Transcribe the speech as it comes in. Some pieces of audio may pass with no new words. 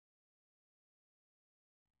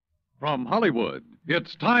From Hollywood,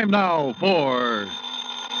 it's time now for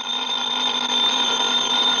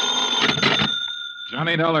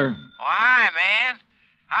Johnny Dollar. Oh, hi, man.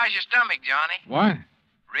 How's your stomach, Johnny? What?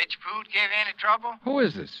 Rich food give you any trouble? Who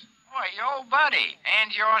is this? Why, your old buddy,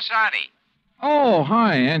 Angie Orsatti. Oh,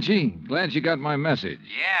 hi, Angie. Glad you got my message.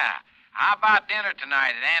 Yeah. How about dinner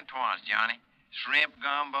tonight at Antoine's, Johnny? Shrimp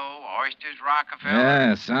gumbo, oysters, Rockefeller.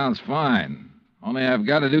 Yeah, sounds fine. Only I've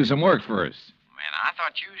got to do some work first. Man, I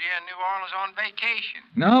thought you was here in New Orleans on vacation.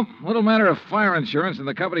 Nope, little matter of fire insurance and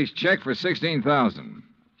the company's check for $16,000.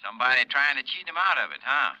 Somebody trying to cheat him out of it,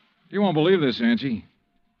 huh? You won't believe this, Angie.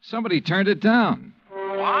 Somebody turned it down.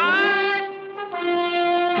 What?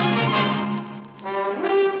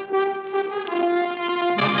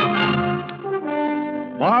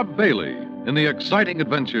 Bob Bailey in the exciting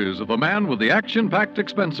adventures of the man with the action-packed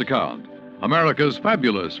expense account. America's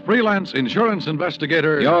fabulous freelance insurance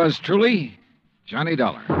investigator. Yours truly, Johnny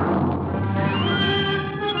Dollar.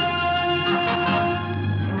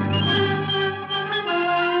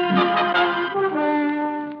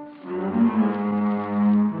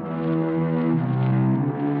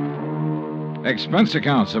 Expense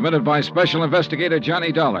account submitted by Special Investigator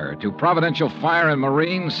Johnny Dollar to Providential Fire and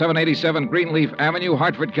Marine, 787 Greenleaf Avenue,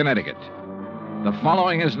 Hartford, Connecticut. The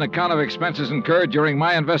following is an account of expenses incurred during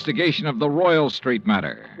my investigation of the Royal Street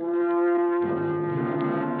matter.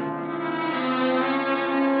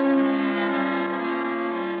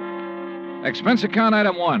 Expense account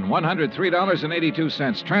item 1,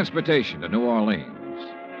 $103.82, transportation to New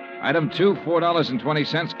Orleans. Item 2,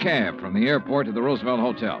 $4.20, cab from the airport to the Roosevelt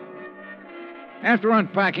Hotel. After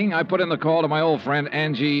unpacking, I put in the call to my old friend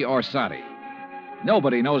Angie Orsatti.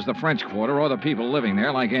 Nobody knows the French Quarter or the people living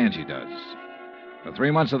there like Angie does. For 3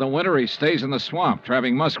 months of the winter, he stays in the swamp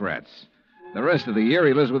trapping muskrats. The rest of the year,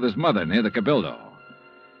 he lives with his mother near the Cabildo.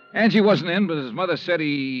 Angie wasn't in, but his mother said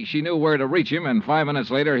she knew where to reach him, and 5 minutes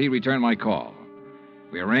later, he returned my call.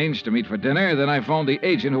 We arranged to meet for dinner, then I phoned the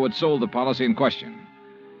agent who had sold the policy in question.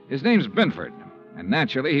 His name's Binford, and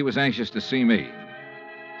naturally, he was anxious to see me.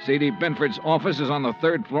 C.D. Binford's office is on the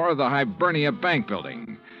 3rd floor of the Hibernia Bank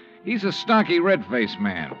building. He's a stocky, red-faced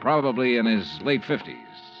man, probably in his late 50s.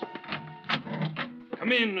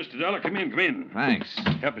 Come in, Mr. Dollar. Come in. Thanks.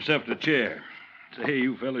 Help yourself to the chair. Say,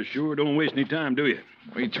 you fellas sure don't waste any time, do you?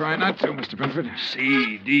 We try not to, Mr. Binford.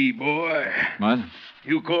 C.D., boy. What?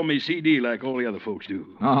 You call me C.D. like all the other folks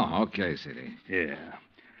do. Oh, okay, C.D. Yeah.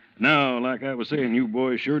 Now, like I was saying, you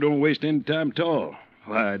boys sure don't waste any time at all.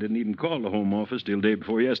 Why, I didn't even call the home office till day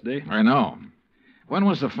before yesterday. I know. When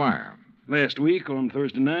was the fire? Last week on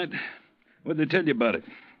Thursday night. What'd they tell you about it?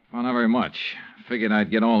 Well, not very much. Figured I'd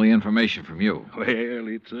get all the information from you. Well,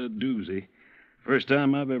 it's a doozy. First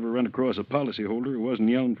time I've ever run across a policyholder who wasn't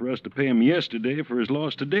yelling for us to pay him yesterday for his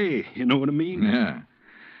loss today. You know what I mean? Yeah.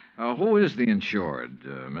 Who is the insured,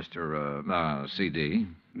 Mr. C.D.?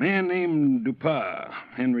 Man named Dupas,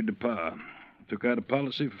 Henry Dupas. Took out a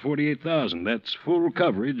policy for $48,000. That's full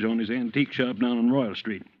coverage on his antique shop down on Royal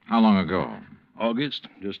Street. How long ago? August,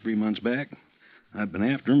 just 3 months back. I'd been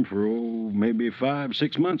after him for, maybe 5,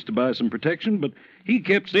 6 months to buy some protection, but he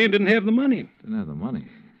kept saying didn't have the money. Didn't have the money?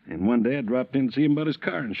 And one day I dropped in to see him about his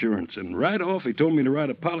car insurance, and right off he told me to write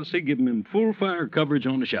a policy giving him full fire coverage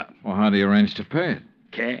on the shop. Well, how'd he arrange to pay it?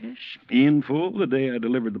 Cash, in full, the day I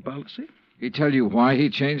delivered the policy. He tell you why he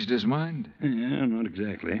changed his mind? Yeah, not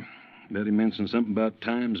exactly. Bet he mentioned something about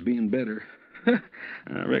times being better. I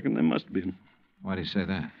reckon there must have been. Why'd he say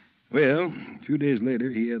that? Well, a few days later,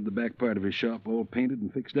 he had the back part of his shop all painted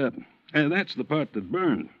and fixed up. And that's the part that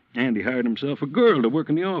burned. And he hired himself a girl to work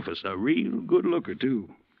in the office. A real good looker, too.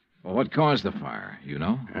 Well, what caused the fire? You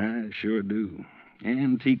know? I sure do.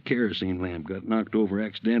 Antique kerosene lamp got knocked over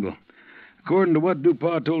accidental. According to what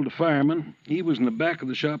Dupas told the fireman, he was in the back of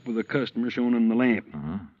the shop with a customer showing him the lamp.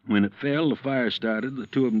 Uh-huh. When it fell, the fire started. The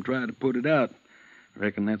two of them tried to put it out.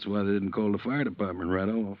 Reckon that's why they didn't call the fire department right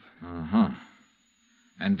off. Uh-huh.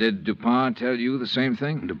 And did Dupas tell you the same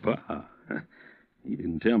thing? Dupas? He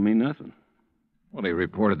didn't tell me nothing. Well, he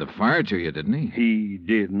reported the fire to you, didn't he? He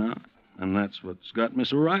did not. And that's what's got me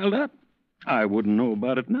so riled up. I wouldn't know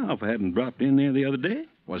about it now if I hadn't dropped in there the other day.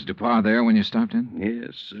 Was Dupas there when you stopped in?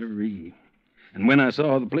 Yes, sirree. And when I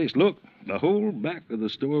saw how the place looked, the whole back of the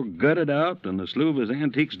store gutted out and the slew of his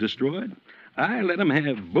antiques destroyed, I let him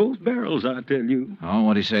have both barrels, I tell you. Oh,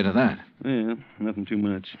 what'd he say to that? Well, nothing too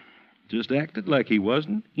much. Just acted like he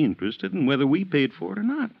wasn't interested in whether we paid for it or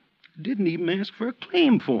not. Didn't even ask for a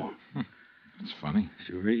claim form. That's funny.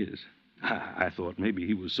 Sure is. I thought maybe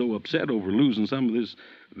he was so upset over losing some of his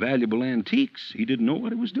valuable antiques, he didn't know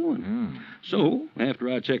what he was doing. So, after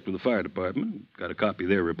I checked with the fire department, got a copy of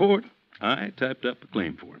their report, I typed up a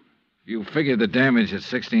claim for him. You figured the damage at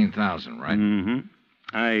 $16,000, right? Mm-hmm.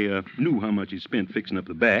 I knew how much he spent fixing up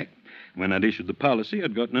the back. When I'd issued the policy,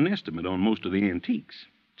 I'd gotten an estimate on most of the antiques.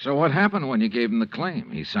 So what happened when you gave him the claim?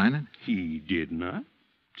 He signed it? He did not.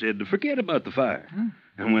 Said to forget about the fire. Huh?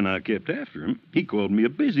 And when I kept after him, he called me a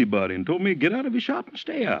busybody and told me to get out of his shop and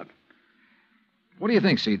stay out. What do you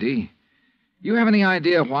think, C.D.? You have any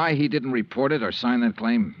idea why he didn't report it or sign that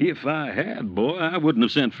claim? If I had, boy, I wouldn't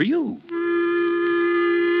have sent for you.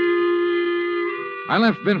 I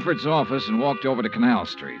left Binford's office and walked over to Canal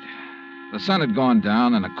Street. The sun had gone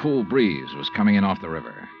down and a cool breeze was coming in off the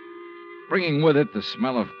river, bringing with it the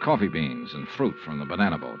smell of coffee beans and fruit from the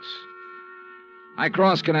banana boats. I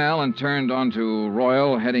crossed Canal and turned onto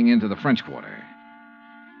Royal, heading into the French Quarter.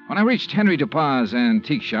 When I reached Henry Dupas'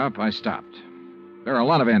 antique shop, I stopped. There are a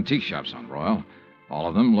lot of antique shops on Royal. All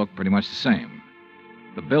of them look pretty much the same.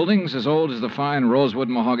 The buildings as old as the fine rosewood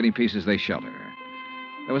and mahogany pieces they shelter.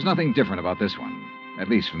 There was nothing different about this one, at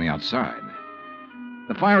least from the outside.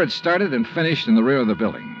 The fire had started and finished in the rear of the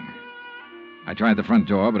building. I tried the front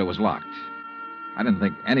door, but it was locked. I didn't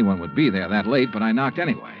think anyone would be there that late, but I knocked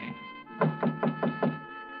anyway.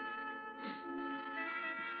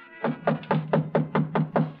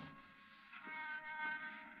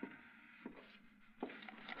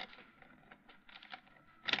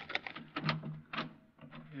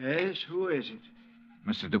 Yes, who is it?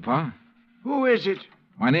 Mr. Dupas? Who is it?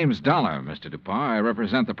 My name's Dollar, Mr. Dupas. I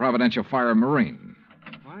represent the Providential Fire Marine.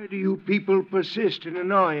 Why do you people persist in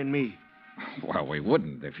annoying me? Well, we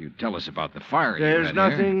wouldn't if you'd tell us about the fire you There's had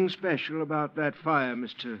nothing special about that fire,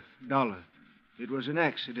 Mr. Dollar. It was an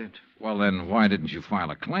accident. Well, then why didn't you file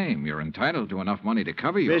a claim? You're entitled to enough money to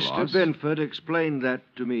cover your loss. Mr. Binford explained that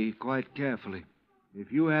to me quite carefully.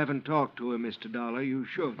 If you haven't talked to him, Mr. Dollar, you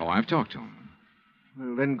should. Oh, I've talked to him.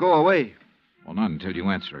 Well, then go away. Well, not until you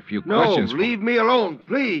answer a few questions. No, leave me alone,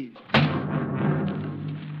 please.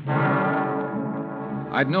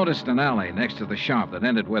 I'd noticed an alley next to the shop that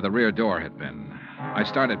ended where the rear door had been. I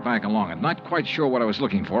started back along it, not quite sure what I was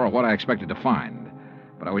looking for or what I expected to find.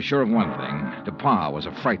 But I was sure of one thing. Dupas was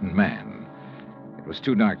a frightened man. It was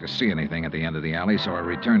too dark to see anything at the end of the alley, so I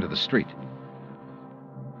returned to the street.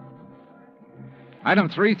 Item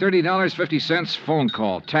 3, $30.50, phone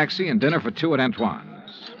call, taxi, and dinner for two at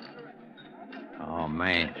Antoine's. Oh,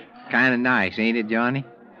 man. Kind of nice, ain't it, Johnny?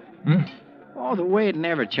 Oh, the way it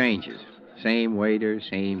never changes. Same waiter,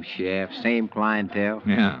 same chef, same clientele.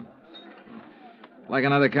 Yeah. Like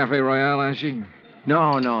another Cafe Royale, Ashy?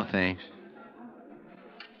 No, thanks.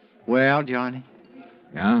 Well, Johnny?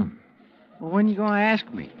 Yeah? Well, when you going to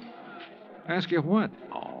ask me? Ask you what?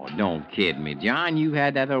 Oh, don't kid me, John. You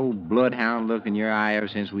had that old bloodhound look in your eye ever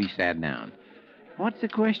since we sat down. What's the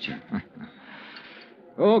question?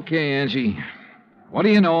 Okay, Angie. What do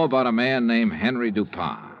you know about a man named Henry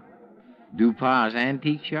Dupas? Dupas'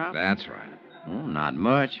 antique shop? That's right. Oh, not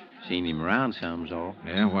much. Seen him around some's all.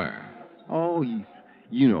 Yeah, where? Oh,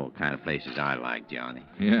 you know what kind of places I like, Johnny.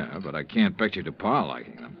 Yeah, but I can't picture Dupas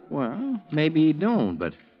liking them. Well, maybe he don't,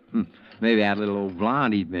 but maybe that little old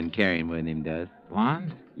blonde he's been carrying with him does.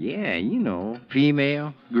 Blonde? Yeah, you know.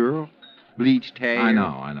 Female, girl, bleached hair. I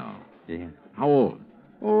know. Yeah. How old?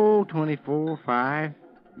 Oh, 24, 5.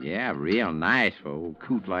 Yeah, real nice for old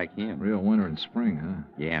coot like him. Real winter and spring, huh?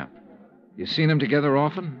 Yeah. You seen them together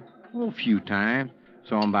often? Oh, a few times.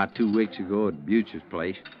 Saw him about 2 weeks ago at Butcher's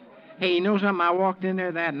place. Hey, you know something? I walked in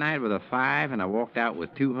there that night with a 5, and I walked out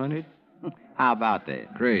with 200. How about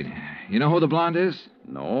that? Great. You know who the blonde is?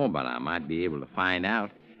 No, but I might be able to find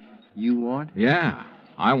out. You want? Yeah,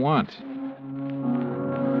 I want.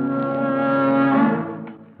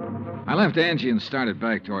 I left Angie and started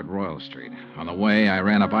back toward Royal Street. On the way, I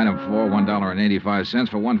ran up item 4, $1.85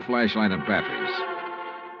 for one flashlight and batteries.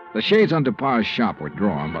 The shades on Dupas' shop were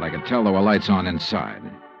drawn, but I could tell there were lights on inside.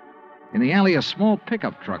 In the alley, a small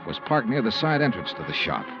pickup truck was parked near the side entrance to the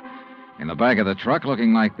shop. In the back of the truck,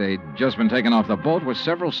 looking like they'd just been taken off the boat, were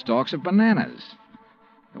several stalks of bananas.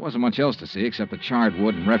 There wasn't much else to see except the charred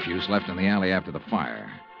wood and refuse left in the alley after the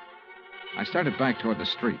fire. I started back toward the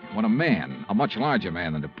street when a man, a much larger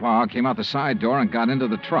man than Dupas, came out the side door and got into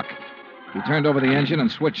the truck. He turned over the engine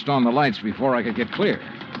and switched on the lights before I could get clear.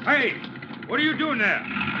 Hey, what are you doing there?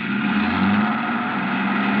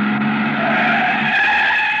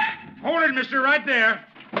 Hold it, mister, right there.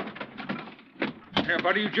 Here,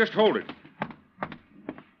 buddy, you just hold it.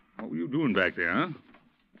 What were you doing back there, huh?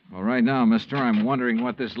 Well, right now, mister, I'm wondering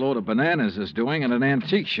what this load of bananas is doing in an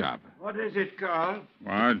antique shop. What is it, Carl?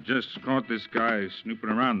 Well, I just caught this guy snooping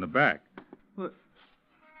around in the back. What?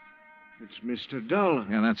 It's Mr. Dollar.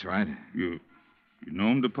 Yeah, that's right. You know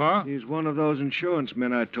him, DePaul? He's one of those insurance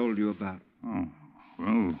men I told you about. Oh,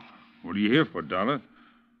 well, What are you here for, Dollar?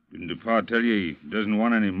 Didn't DuPont tell you he doesn't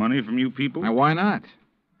want any money from you people? Now, why not?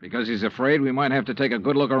 Because he's afraid we might have to take a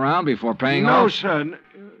good look around before paying No, off? son.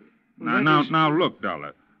 Now, look,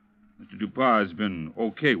 Dollar. Mr. DuPont has been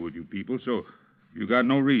okay with you people, so you got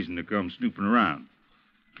no reason to come snooping around.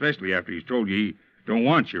 Especially after he's told you he don't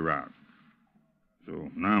want you around. So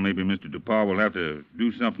now maybe Mr. DuPont will have to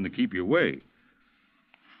do something to keep you away.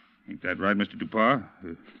 Ain't that right, Mr. DuPont?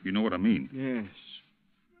 You know what I mean. Yes.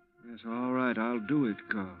 Yes, all right, I'll do it,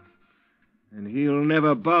 Carl. And he'll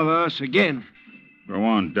never bother us again. Go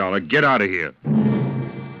on, Dollar. Get out of here.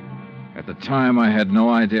 At the time, I had no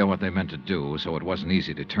idea what they meant to do, so it wasn't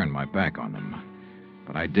easy to turn my back on them.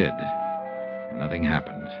 But I did. And nothing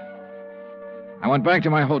happened. I went back to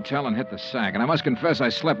my hotel and hit the sack, and I must confess I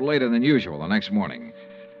slept later than usual the next morning.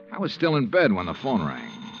 I was still in bed when the phone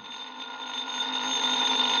rang.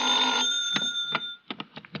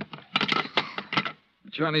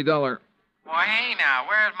 Johnny Dollar. Well, hey, now,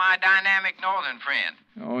 where's my dynamic northern friend?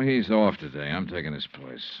 Oh, he's off today. I'm taking his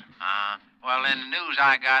place. Well, in the news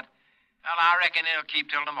I got, well, I reckon it'll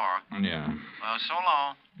keep till tomorrow. Yeah. Well, so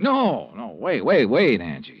long. No, wait,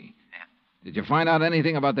 Angie. Yeah. Did you find out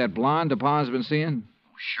anything about that blonde DuPont's been seeing?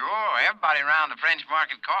 Sure, everybody around the French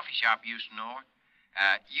Market coffee shop used to know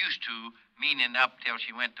her. Used to, meaning up till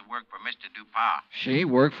she went to work for Mr. DuPont. She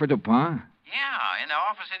worked for DuPont? Yeah, in the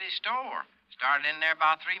office at his store. Started in there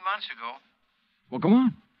about 3 months ago. Well, come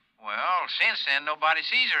on. Well, since then, nobody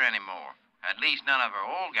sees her anymore. At least none of her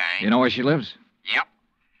old gang. You know where she lives? Yep.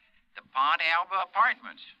 The Pont Alba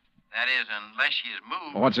Apartments. That is, unless she has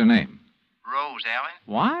moved. What's her name? Rose Ellen.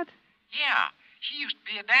 What? Yeah, she used to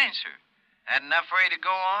be a dancer. That enough for you to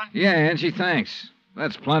go on? Yeah, Angie, thanks.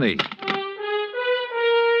 That's plenty.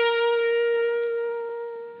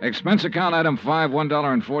 Expense account item 5,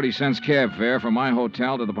 $1.40 cab fare from my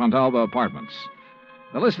hotel to the Pontalba Apartments.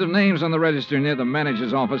 The list of names on the register near the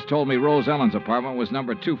manager's office told me Rose Ellen's apartment was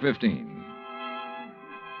number 215.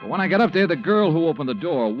 But when I got up there, the girl who opened the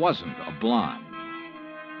door wasn't a blonde.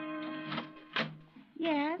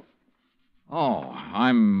 Yes? Oh,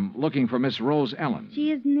 I'm looking for Miss Rose Ellen.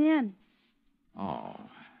 She isn't in. Oh,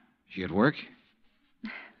 she at work?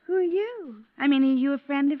 Who are you? I mean, are you a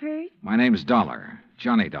friend of hers? My name's Dollar,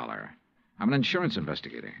 Johnny Dollar. I'm an insurance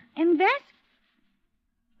investigator.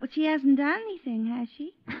 Well, she hasn't done anything, has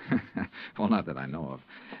she? Well, not that I know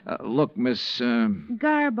of. Look, Miss...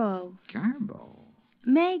 Garbo. Garbo?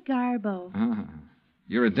 May Garbo.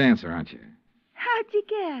 You're a dancer, aren't you? How'd you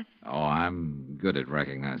guess? Oh, I'm good at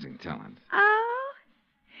recognizing talent. Oh?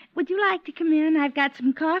 Would you like to come in? I've got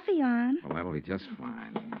some coffee on. Well, that'll be just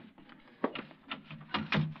fine.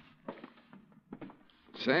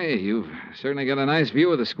 Say, you've certainly got a nice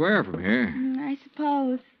view of the square from here. I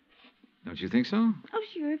suppose. Don't you think so? Oh,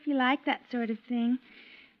 sure, if you like that sort of thing.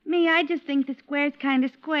 Me, I just think the square's kind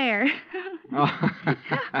of square. Oh,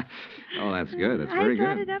 oh, that's good. That's very I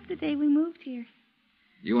brought good. it up the day we moved here.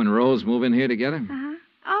 You and Rose move in here together? Uh-huh.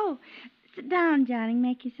 Oh, sit down, Johnny.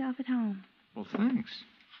 Make yourself at home. Well, thanks.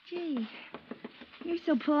 Gee, you're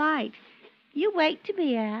so polite. You wait to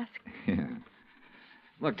be asked. Yeah.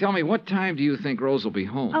 Look, tell me, what time do you think Rose will be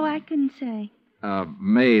home? Oh, I couldn't say.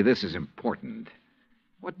 May, this is important.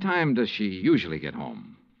 What time does she usually get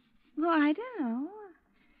home? Well, I don't know.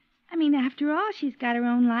 I mean, after all, she's got her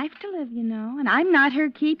own life to live, you know, and I'm not her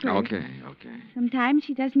keeper. Okay. Sometimes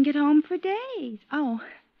she doesn't get home for days. Oh,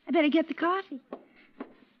 I better get the coffee.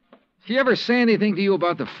 She ever say anything to you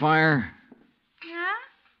about the fire? Yeah?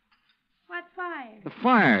 What fire? The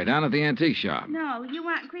fire down at the antique shop. No, you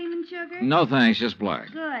want cream and sugar? No, thanks, just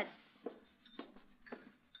black. Good.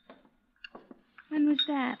 When was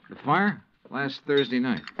that? The fire? Last Thursday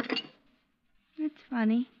night. That's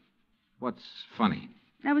funny. What's funny?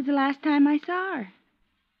 That was the last time I saw her.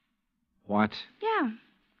 What? Yeah.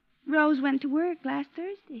 Rose went to work last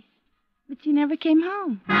Thursday, but she never came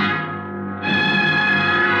home.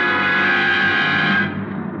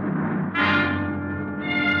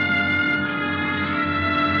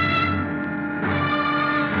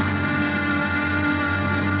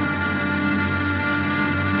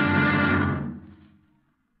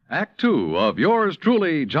 Act Two of yours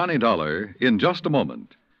truly, Johnny Dollar, in just a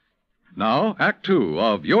moment. Now, Act Two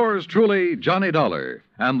of yours truly, Johnny Dollar,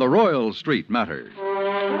 and the Royal Street Matter.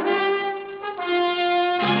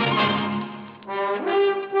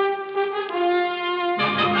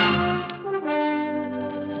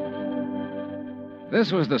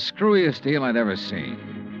 This was the screwiest deal I'd ever seen.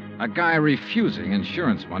 A guy refusing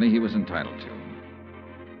insurance money he was entitled to.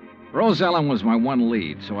 Rose Ellen was my one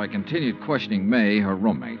lead, so I continued questioning May, her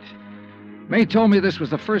roommate. May told me this was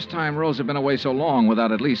the first time Rose had been away so long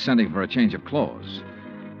without at least sending for a change of clothes.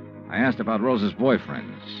 I asked about Rose's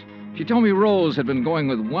boyfriends. She told me Rose had been going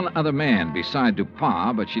with one other man beside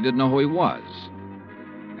Dupont, but she didn't know who he was.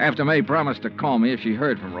 After May promised to call me if she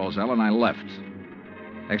heard from Roselle, and I left.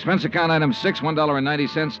 Expense account item 6,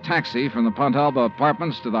 $1.90, taxi from the Pontalba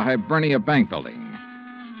Apartments to the Hibernia Bank Building.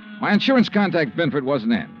 My insurance contact, Binford,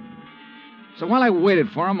 wasn't in. So while I waited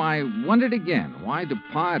for him, I wondered again why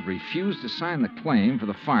Dupont had refused to sign the claim for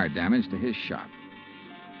the fire damage to his shop.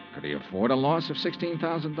 Could he afford a loss of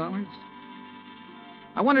 $16,000?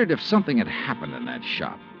 I wondered if something had happened in that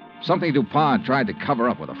shop, something Dupont tried to cover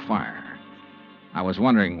up with a fire. I was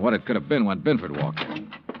wondering what it could have been when Binford walked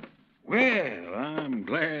in. Well, I'm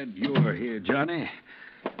glad you're here, Johnny.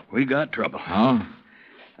 We got trouble. Oh?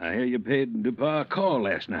 I hear you paid Dupont a call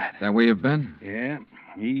last night. That where you've been? Yeah.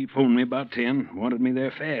 He phoned me about 10, wanted me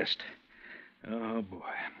there fast. Oh, boy.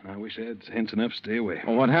 I wish I had sense enough to stay away.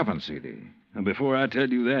 Well, what happened, C.D.? Now, before I tell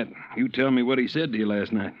you that, you tell me what he said to you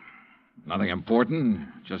last night. Nothing important.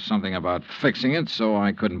 Just something about fixing it so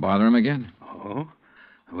I couldn't bother him again. Oh?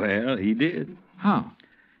 Well, he did. How?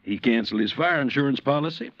 He canceled his fire insurance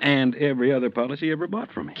policy and every other policy he ever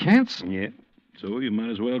bought from me. Cancel? Yeah. So you might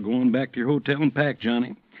as well go on back to your hotel and pack,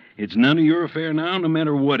 Johnny. It's none of your affair now, no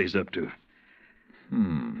matter what he's up to.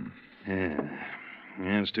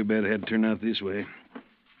 Yeah, it's too bad it had to turn out this way.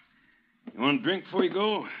 You want a drink before you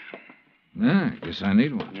go? Yeah, I guess I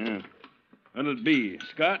need one. Yeah. What'll it be,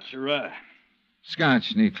 scotch or rye?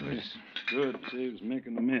 Scotch, neat, please. Good, saves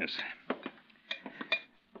making a mess.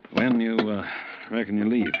 When you reckon you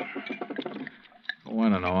leave? Oh, I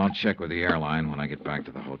don't know. I'll check with the airline when I get back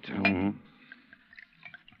to the hotel. Mm-hmm.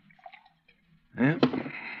 Yeah,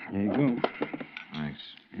 there you go. Thanks.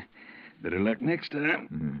 Better luck next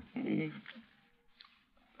time. Mm-hmm.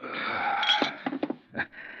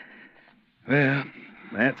 Well,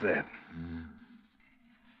 that's that.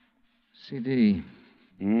 C.D.,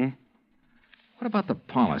 Hmm? what about the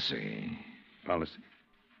policy? Policy?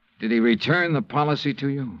 Did he return the policy to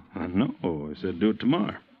you? No, I said do it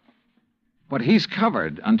tomorrow. But he's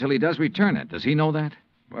covered until he does return it. Does he know that?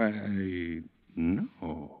 Why,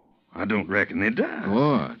 no. I don't reckon he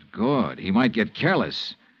does. Good. He might get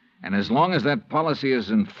careless. And as long as that policy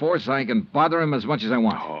is in force, I can bother him as much as I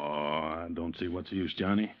want. Oh, I don't see what's the use,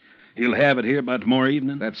 Johnny. He'll have it here by tomorrow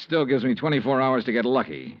evening. That still gives me 24 hours to get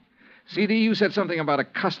lucky. C.D., you said something about a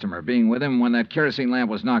customer being with him when that kerosene lamp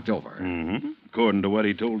was knocked over. Mm-hmm. According to what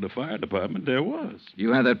he told the fire department, there was.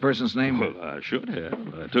 You had that person's name? Well, I should have.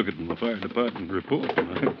 I took it from the fire department report,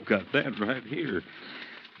 and I've got that right here.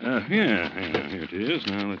 Here it is.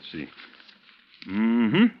 Now, let's see.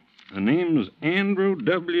 Mm-hmm. The name was Andrew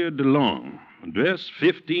W. DeLong. Address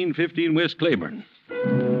 1515 West Claiborne.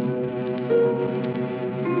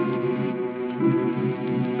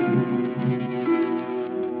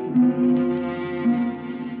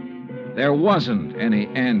 There wasn't any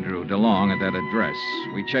Andrew DeLong at that address.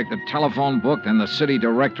 We checked the telephone book and the city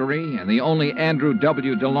directory, and the only Andrew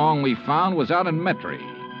W. DeLong we found was out in Metairie,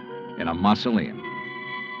 in a mausoleum.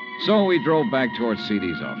 So we drove back towards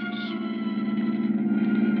C.D.'s office.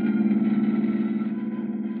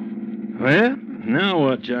 Well, now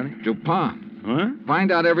what, Johnny? Dupont. What?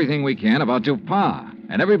 Find out everything we can about Dupont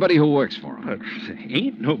and everybody who works for him. But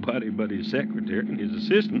ain't nobody but his secretary and his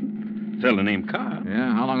assistant. Fellow named Carl.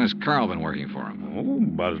 Yeah, how long has Carl been working for him? Oh,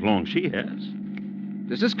 about as long as she has.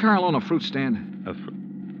 Does this Carl own a fruit stand?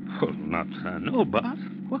 Well, not I know about.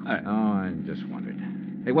 Why? Oh, I just wondered.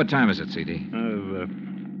 Hey, what time is it, C.D.?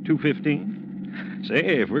 2:15.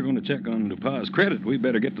 Say, if we're going to check on Dupont's credit, we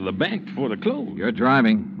better get to the bank before the close. You're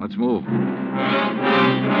driving. Let's move.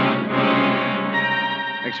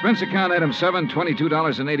 Expense account item 7,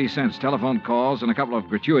 $22.80. Telephone calls and a couple of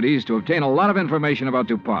gratuities to obtain a lot of information about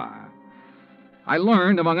Dupont. I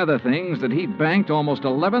learned, among other things, that he'd banked almost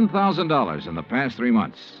 $11,000 in the past 3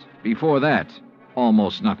 months. Before that,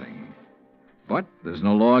 almost nothing. But there's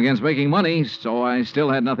no law against making money, so I still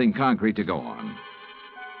had nothing concrete to go on.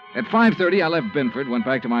 At 5:30, I left Binford, went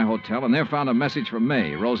back to my hotel, and there found a message from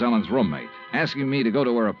May, Rose Ellen's roommate, asking me to go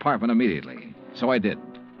to her apartment immediately. So I did.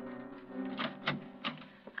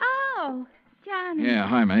 Oh, Johnny. Yeah,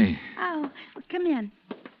 hi, May. Oh, well, come in.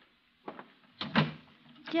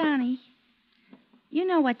 Johnny, you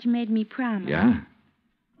know what you made me promise. Yeah?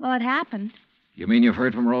 Well, it happened. You mean you've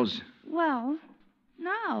heard from Rose? Well,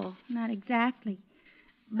 no, not exactly.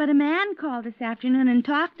 But a man called this afternoon and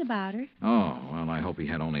talked about her. Oh, well, I hope he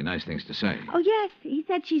had only nice things to say. Oh, yes, he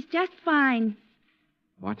said she's just fine.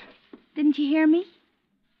 What? Didn't you hear me?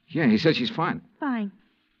 Yeah, he said she's fine. Fine.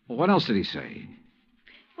 Well, what else did he say?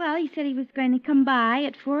 Well, he said he was going to come by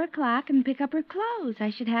at 4 o'clock and pick up her clothes. I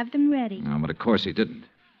should have them ready. No, but of course he didn't.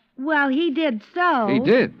 Well, he did so. He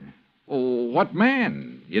did? Oh, what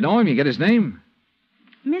man? You know him? You get his name?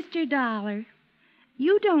 Mr. Dollar,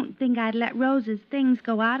 you don't think I'd let Rose's things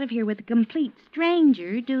go out of here with a complete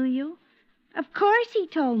stranger, do you? Of course he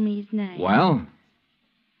told me his name. Well?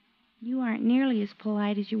 You aren't nearly as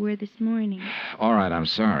polite as you were this morning. All right, I'm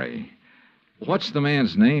sorry. What's the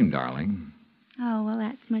man's name, darling? Oh, well,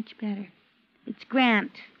 that's much better. It's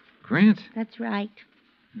Grant. Grant? That's right.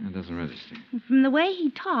 That doesn't register. From the way he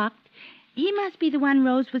talked, he must be the one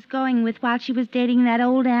Rose was going with while she was dating that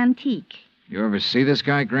old antique. You ever see this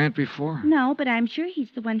guy, Grant, before? No, but I'm sure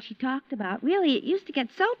he's the one she talked about. Really, it used to get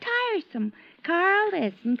so tiresome. Carl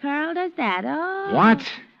this and Carl does that. Oh. What?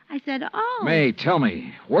 I said, oh. May, tell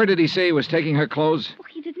me, where did he say he was taking her clothes? Well,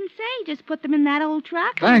 he didn't say. Just put them in that old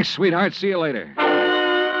truck. Thanks, sweetheart. See you later.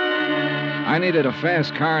 I needed a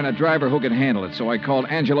fast car and a driver who could handle it, so I called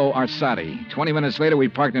Angelo Arsati. 20 minutes later, we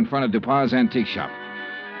parked in front of Dupaz Antique Shop.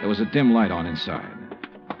 There was a dim light on inside.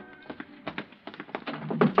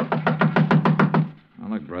 Now,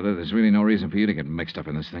 look, brother, there's really no reason for you to get mixed up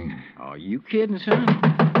in this thing. Oh, you kidding, son?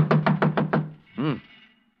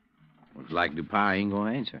 Looks like Dupaz ain't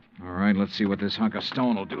gonna answer. All right, let's see what this hunk of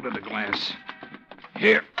stone will do to the glass.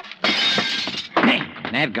 Here. Hey,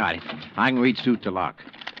 that got it. I can reach through the lock.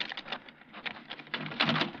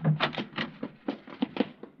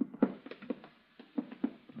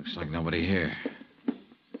 Looks like nobody here.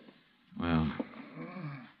 Well.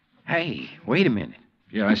 Hey, wait a minute.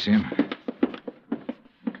 Yeah, I see him.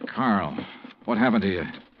 Carl, what happened to you?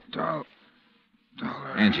 Dollar.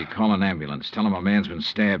 Angie, call an ambulance. Tell him a man's been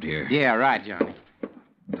stabbed here. Yeah, right, Johnny.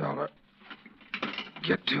 Dollar.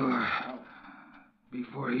 Get to her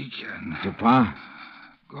before he can. Dupaz?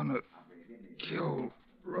 Gonna kill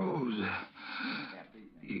Rose.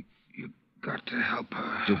 You got to help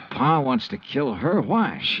her. Dupaz wants to kill her?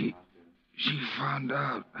 Why? She found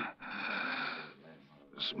out.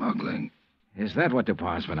 Smuggling. Is that what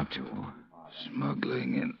Dupaz's been up to?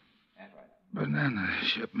 Smuggling in banana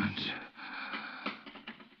shipments.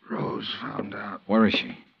 Rose found out. Where is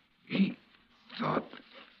she? He thought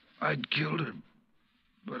I'd killed her,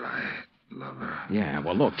 but I love her. Yeah,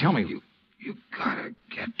 well, look, tell me. You gotta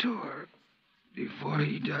get to her before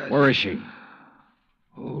he does. Where is she?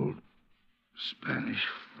 Old Spanish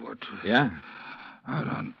fortress. Yeah? Out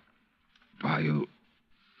on Bayou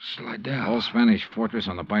Slidell. Old Spanish fortress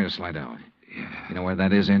on the Bayou Slidell. Yeah. You know where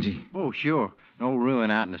that is, Angie? Oh, sure. An old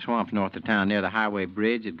ruin out in the swamps north of town near the highway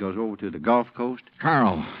bridge that goes over to the Gulf Coast.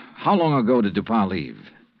 Carl, how long ago did Dupaz leave?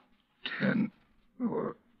 10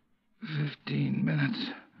 or 15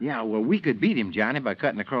 minutes. Yeah, well, we could beat him, Johnny, by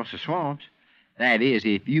cutting across the swamps. That is,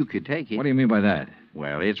 if you could take it. What do you mean by that?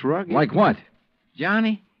 Well, it's rugged. Like what?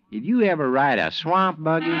 Johnny, did you ever ride a swamp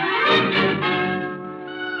buggy?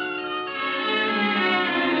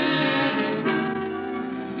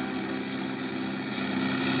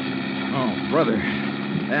 Brother.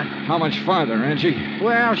 How much farther, Angie?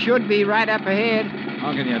 Well, should be right up ahead.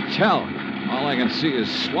 How can you tell? All I can see is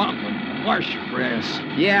swamp and marsh grass.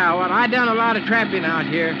 Yeah, well, I done a lot of trapping out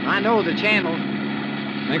here. I know the channel.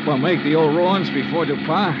 Think we'll make the old ruins before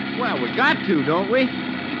Dupaz? Well, we got to, don't we?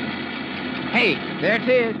 Hey, there it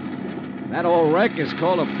is. That old wreck is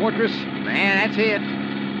called a fortress? Man, that's it.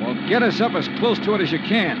 Well, get us up as close to it as you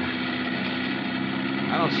can.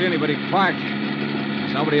 I don't see anybody parked.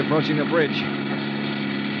 There's nobody approaching the bridge.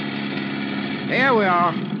 There we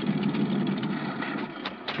are.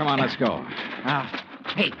 Come on, let's go.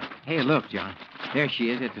 Hey, look, John. There she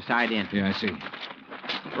is at the side entrance. Yeah, I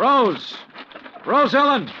see. Rose! Rose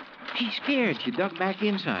Ellen! She's scared. She ducked back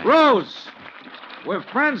inside. Rose! We're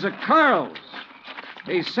friends of Carl's.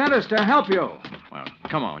 He sent us to help you. Well,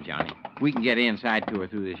 come on, Johnny. We can get inside to her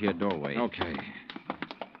through this here doorway. Okay.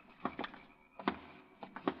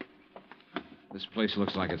 This place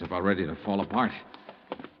looks like it's about ready to fall apart.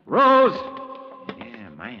 Rose! Yeah,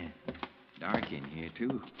 man. Dark in here,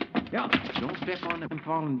 too. Yeah. Don't step on them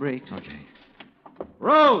falling bricks. Okay.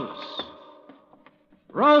 Rose!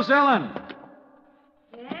 Rose Ellen!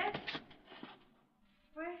 Yes?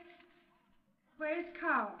 Where's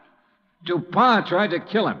Carl? Dupaz tried to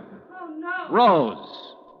kill him. Oh, no.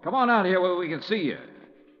 Rose! Come on out here where we can see you.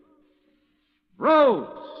 Rose!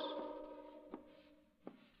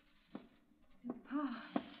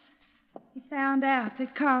 He found out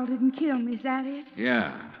that Carl didn't kill me, is that it?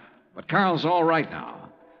 Yeah. But Carl's all right now.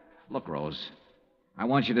 Look, Rose, I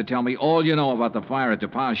want you to tell me all you know about the fire at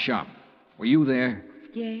Dupaz's shop. Were you there?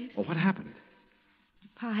 Yes. Well, what happened?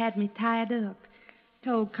 Pa had me tied up.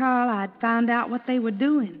 Told Carl I'd found out what they were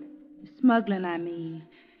doing. Smuggling, I mean.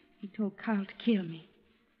 He told Carl to kill me.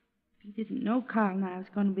 He didn't know Carl and I was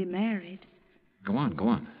going to be married. Go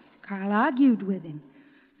on. Carl argued with him.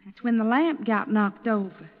 That's when the lamp got knocked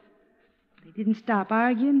over. They didn't stop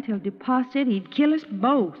arguing until DuPont said he'd kill us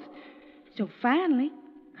both. So finally,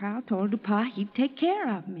 Carl told DuPont he'd take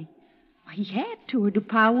care of me. Well, he had to, or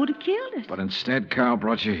DuPont would have killed us. But instead, Carl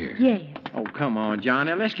brought you here. Yes. Oh, come on,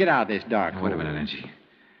 Johnny. Let's get out of this dark hole. Wait a minute, Angie.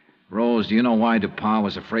 Rose, do you know why DuPont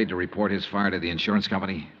was afraid to report his fire to the insurance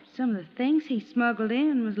company? Some of the things he smuggled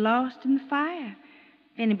in was lost in the fire.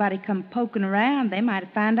 If anybody come poking around, they might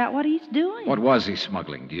have found out what he's doing. What was he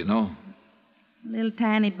smuggling, do you know? Little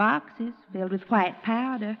tiny boxes filled with white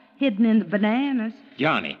powder, hidden in the bananas.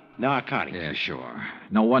 Johnny, narcotics. Yeah, sure.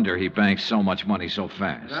 No wonder he banks so much money so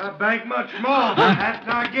fast. I'll bank much more after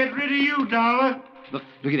I get rid of you, Dollar. Look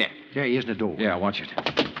at that. There he is in the door. Yeah, watch it.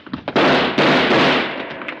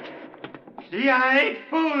 See, I ain't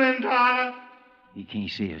fooling, Dollar. He can't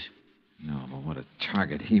see us. No, but what a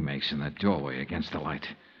target he makes in that doorway against the light.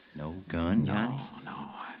 No gun, Johnny? No.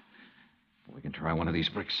 We can try one of these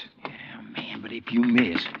bricks. Yeah, man, but if you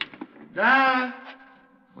miss... Dollar.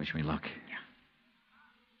 Wish me luck.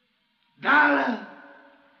 Dollar.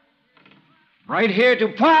 Right here,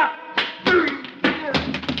 DuPont.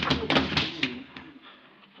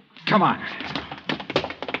 Come on.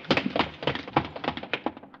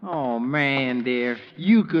 Oh, man, dear.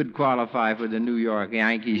 You could qualify for the New York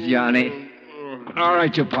Yankees, Johnny. All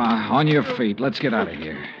right, DuPont. On your feet. Let's get out of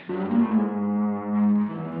here.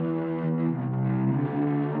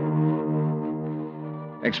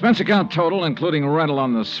 Expense account total, including rental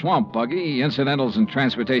on the swamp buggy, incidentals and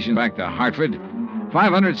transportation back to Hartford,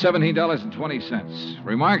 $517.20.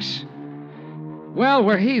 Remarks? Well,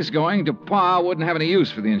 where he's going, DuPont wouldn't have any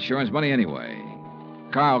use for the insurance money anyway.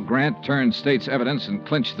 Carl Grant turned state's evidence and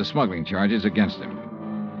clinched the smuggling charges against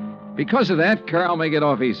him. Because of that, Carl may get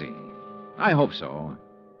off easy. I hope so.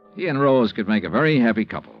 He and Rose could make a very happy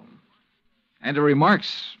couple. And to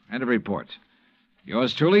remarks and a report.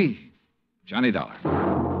 Yours truly, Johnny Dollar.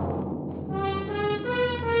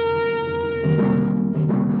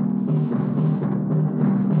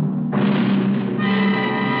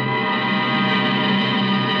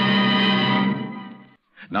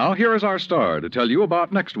 Now, here is our star to tell you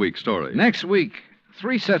about next week's story. Next week,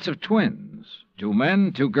 3 sets of twins. 2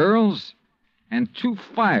 men, 2 girls, and 2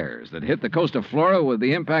 fires that hit the coast of Florida with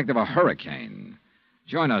the impact of a hurricane.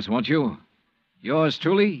 Join us, won't you? Yours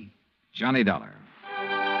truly, Johnny Dollar.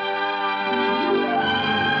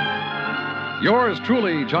 Yours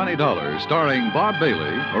truly, Johnny Dollar, starring Bob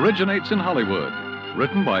Bailey, originates in Hollywood.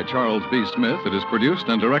 Written by Charles B. Smith, it is produced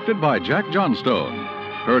and directed by Jack Johnstone.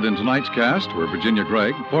 Heard in tonight's cast were Virginia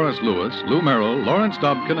Gregg, Forrest Lewis, Lou Merrill, Lawrence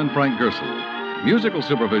Dobkin, and Frank Gersel. Musical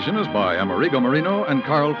supervision is by Amerigo Marino and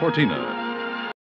Carl Fortina.